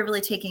now we're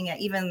really taking it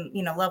even,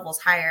 levels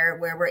higher,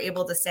 where we're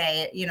able to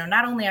say,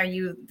 not only are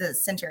you the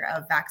center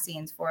of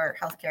vaccines for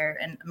healthcare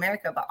in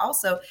America, but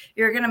also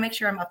you're going to make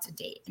sure I'm up to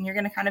date. And you're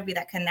going to kind of be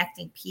that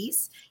connecting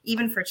piece,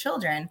 even for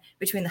children,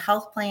 between the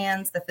health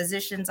plans, the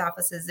physician's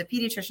offices, the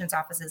pediatrician's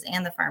offices,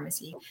 and the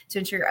pharmacy, to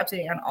ensure you're up to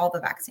date on all the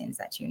vaccines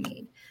that you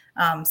need.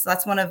 So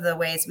that's one of the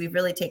ways we've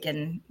really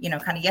taken,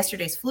 kind of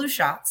yesterday's flu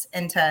shots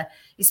into,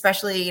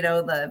 especially,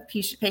 the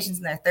patients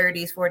in their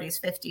 30s,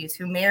 40s, 50s,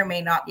 who may or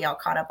may not be all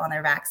caught up on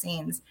their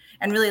vaccines,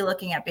 and really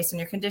looking at, based on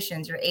your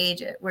conditions, your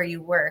age, where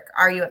you work,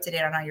 are you up to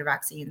date on all your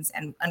vaccines,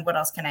 and what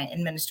else can I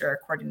administer or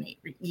coordinate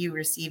you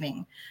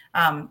receiving?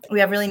 We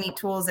have really neat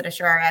tools at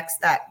AssureRx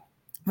that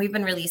we've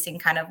been releasing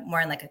kind of more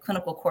in like a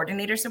clinical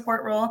coordinator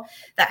support role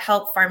that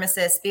help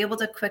pharmacists be able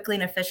to quickly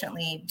and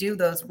efficiently do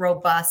those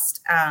robust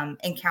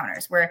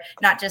encounters, where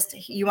not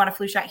just you want a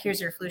flu shot,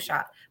 here's your flu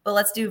shot, but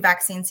let's do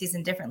vaccine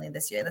season differently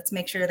this year. Let's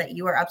make sure that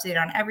you are up to date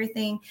on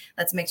everything.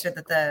 Let's make sure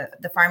that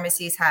the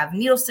pharmacies have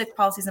needle stick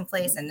policies in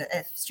place and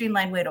a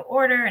streamlined way to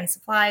order and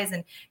supplies,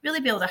 and really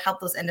be able to help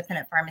those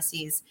independent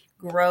pharmacies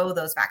grow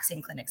those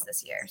vaccine clinics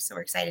this year. So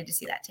we're excited to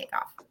see that take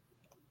off.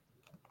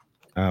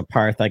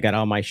 Parth, I got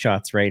all my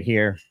shots right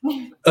here.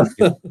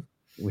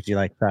 Would you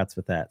like thoughts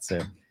with that? So,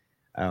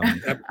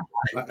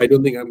 I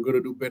don't think I'm going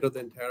to do better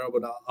than Tara,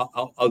 but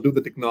I'll do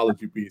the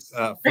technology piece.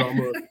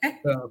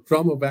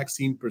 From a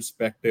vaccine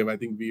perspective, I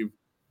think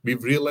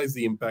we've realized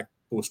the impact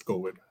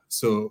post-COVID.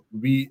 So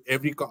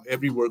every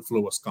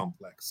workflow was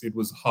complex. It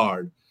was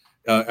hard.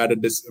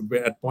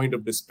 At point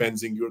of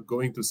dispensing, you're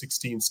going through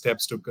 16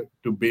 steps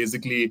to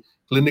basically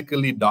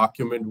clinically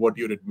document what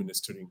you're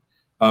administering.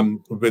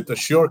 With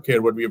AssureCare,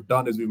 what we have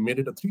done is we've made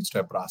it a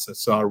 3-step process.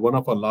 So one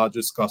of our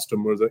largest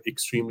customers, are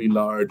extremely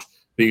large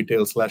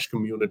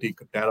retail/community,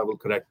 Tara will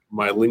correct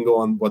my lingo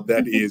on what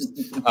that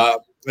is,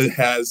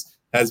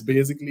 has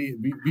basically,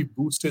 we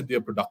boosted their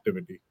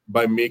productivity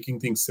by making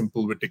things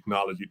simple with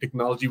technology.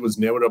 Technology was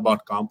never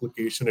about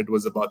complication. It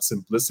was about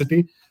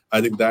simplicity.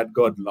 I think that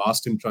got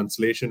lost in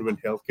translation when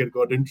healthcare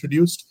got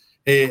introduced.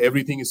 Hey,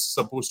 everything is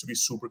supposed to be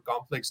super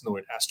complex. No,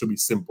 it has to be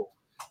simple.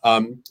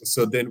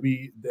 So then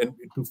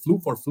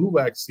for flu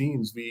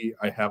vaccines,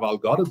 I have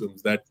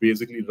algorithms that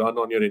basically run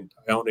on your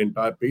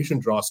entire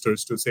patient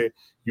rosters to say,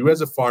 you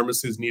as a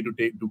pharmacist need to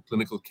do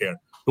clinical care.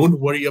 Don't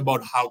worry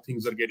about how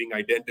things are getting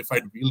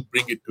identified. We'll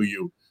bring it to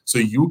you so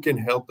you can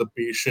help the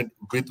patient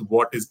with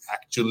what is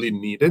actually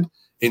needed,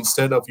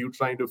 instead of you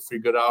trying to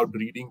figure out,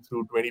 reading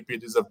through 20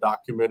 pages of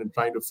document and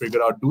trying to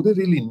figure out, do they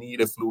really need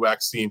a flu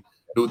vaccine?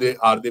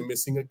 Are they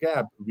missing a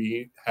gap?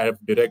 We have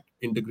direct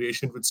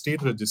integration with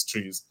state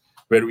registries,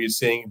 where we're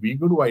saying we're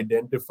going to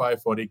identify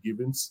for a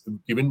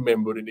given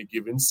member in a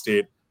given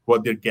state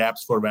what their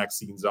gaps for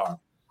vaccines are.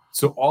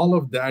 So all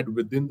of that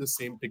within the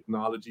same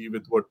technology,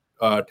 with what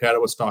Tara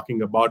was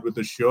talking about with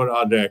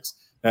AssureRx,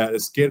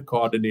 care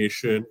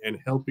coordination, and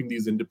helping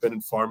these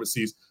independent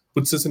pharmacies,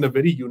 puts us in a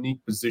very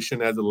unique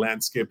position as a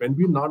landscape. And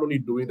we're not only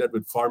doing that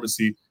with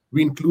pharmacy,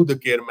 we include the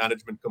care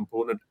management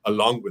component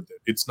along with it.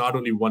 It's not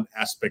only one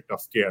aspect of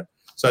care.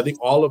 So I think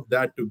all of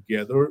that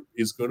together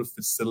is going to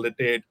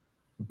facilitate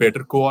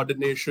better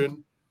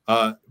coordination,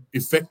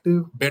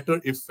 effective,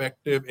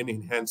 and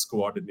enhanced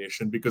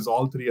coordination, because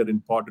all three are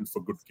important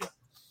for good care.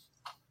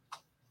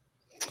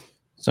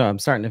 So I'm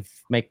starting to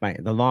make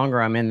the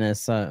longer I'm in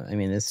this,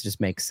 this just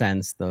makes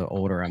sense the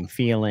older I'm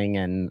feeling.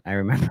 And I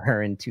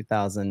remember in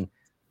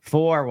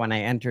 2004, when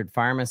I entered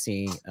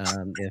pharmacy,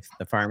 if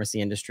the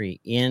pharmacy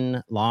industry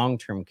in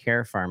long-term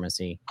care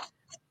pharmacy,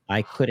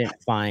 I couldn't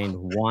find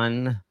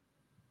one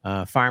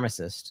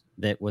pharmacist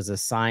that was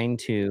assigned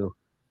to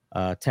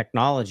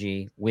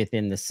technology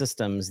within the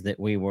systems that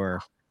we were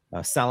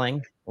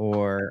selling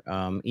or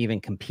even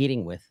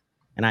competing with.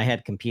 And I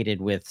had competed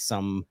with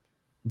some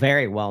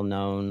very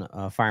well-known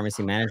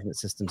pharmacy management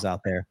systems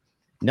out there.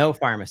 No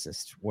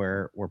pharmacists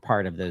were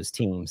part of those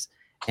teams.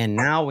 And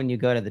now when you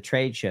go to the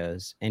trade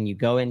shows and you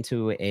go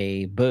into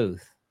a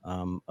booth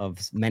of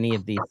many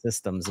of these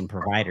systems and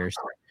providers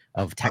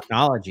of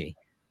technology,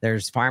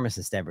 there's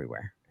pharmacists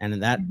everywhere.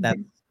 And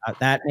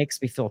that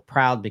makes me feel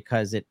proud,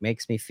 because it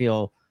makes me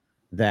feel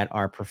that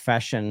our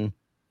profession,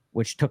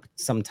 which took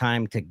some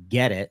time to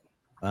get it,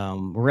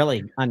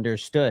 really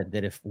understood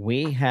that if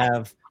we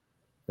have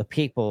the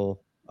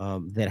people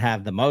that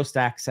have the most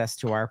access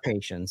to our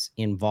patients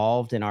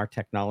involved in our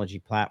technology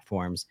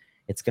platforms,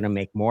 it's going to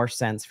make more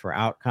sense for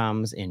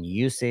outcomes in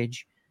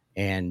usage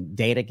and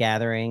data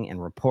gathering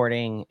and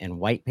reporting and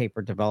white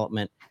paper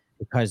development,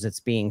 because it's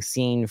being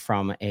seen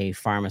from a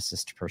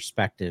pharmacist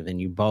perspective, and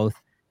you both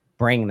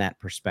bring that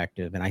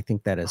perspective. And I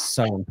think that is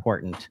so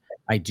important.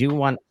 I do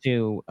want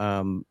to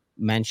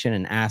mention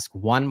and ask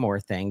one more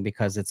thing,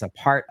 because it's a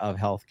part of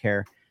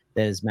healthcare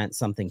that has meant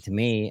something to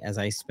me, as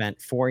I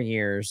spent 4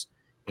 years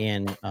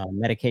in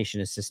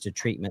medication-assisted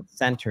treatment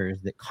centers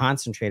that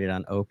concentrated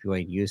on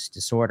opioid use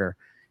disorder,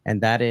 and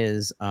that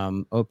is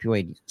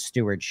opioid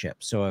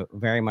stewardship. So I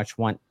very much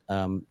want,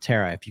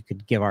 Tara, if you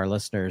could give our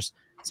listeners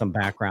some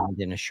background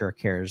in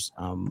AssureCare's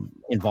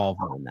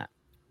involvement in that.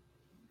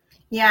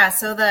 Yeah,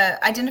 so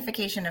the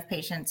identification of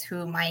patients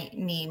who might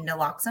need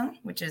naloxone,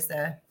 which is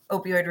the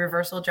opioid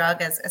reversal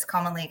drug, as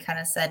commonly kind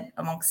of said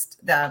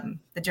amongst the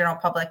general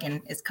public, and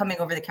is coming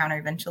over the counter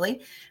eventually,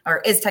 or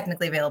is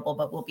technically available,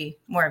 but will be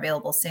more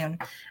available soon,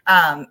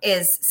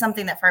 is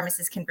something that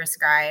pharmacists can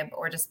prescribe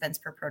or dispense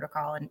per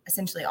protocol in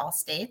essentially all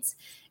states.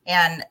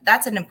 And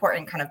that's an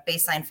important kind of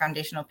baseline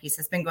foundational piece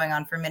that's been going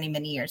on for many,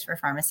 many years for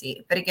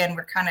pharmacy. But again,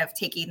 we're kind of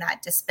taking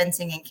that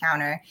dispensing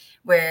encounter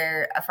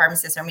where a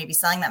pharmacist are maybe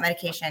selling that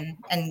medication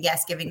and,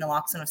 yes, giving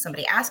naloxone if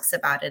somebody asks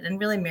about it, and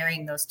really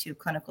marrying those two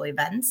clinical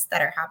events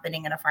that are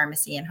happening in a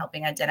pharmacy and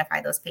helping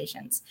identify those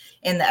patients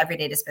in the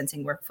everyday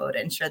dispensing workflow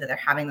to ensure that they're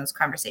having those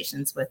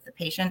conversations with the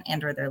patient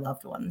and or their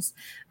loved ones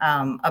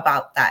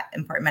about that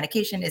important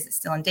medication. Is it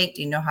still in date?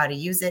 Do you know how to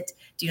use it?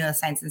 Do you know the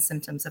signs and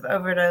symptoms of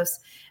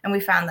overdose? And we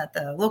found that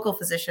the local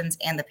physicians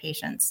and the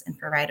patients and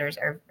providers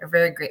are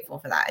very grateful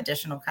for that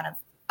additional kind of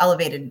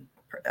elevated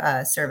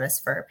service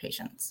for our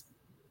patients.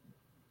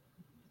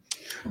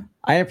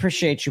 I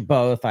appreciate you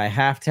both. I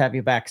have to have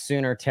you back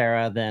sooner,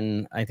 Tara,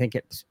 than I think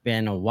it's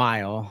been a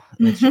while.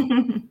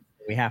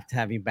 We have to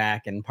have you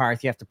back. And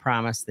Parth, you have to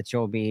promise that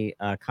you'll be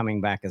coming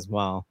back as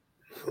well.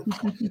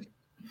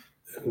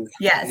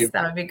 Yes,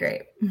 that would be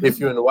great. If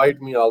you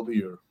invite me, I'll be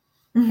here.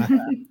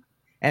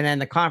 And then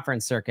the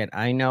conference circuit.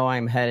 I know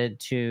I'm headed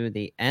to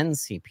the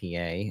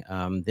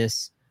NCPA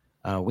this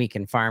week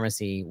in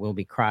pharmacy. We'll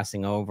be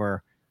crossing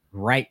over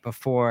right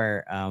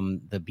before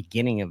the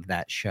beginning of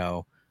that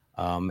show.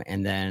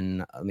 And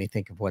then let me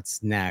think of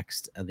what's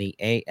next. The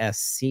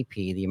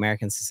ASCP, the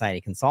American Society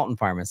of Consultant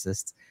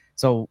Pharmacists.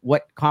 So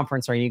what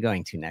conference are you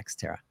going to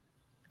next, Tara?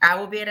 I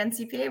will be at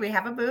NCPA. We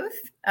have a booth.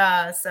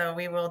 So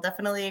we will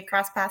definitely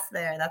cross paths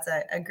there. That's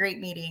a great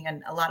meeting,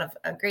 and a lot of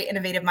great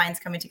innovative minds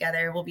coming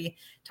together. We'll be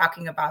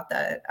talking about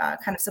the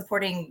kind of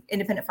supporting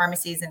independent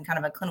pharmacies and kind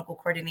of a clinical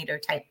coordinator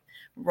type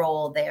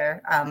role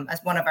there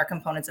as one of our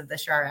components of the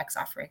ShaRx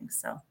offering.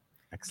 So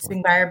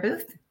swing by our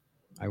booth.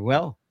 I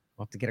will.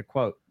 We'll have to get a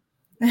quote.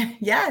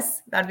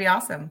 Yes, that'd be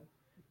awesome.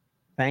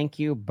 Thank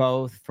you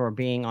both for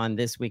being on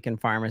This Week in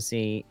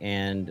Pharmacy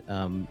and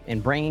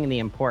bringing the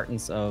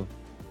importance of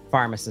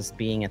pharmacists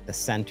being at the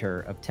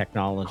center of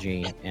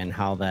technology, and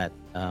how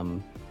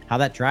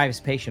that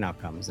drives patient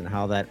outcomes, and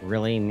how that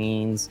really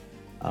means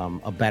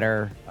a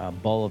better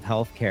bowl of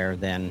healthcare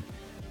than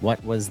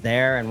what was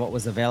there and what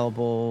was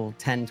available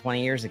 10,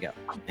 20 years ago.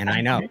 And I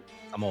know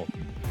I'm old.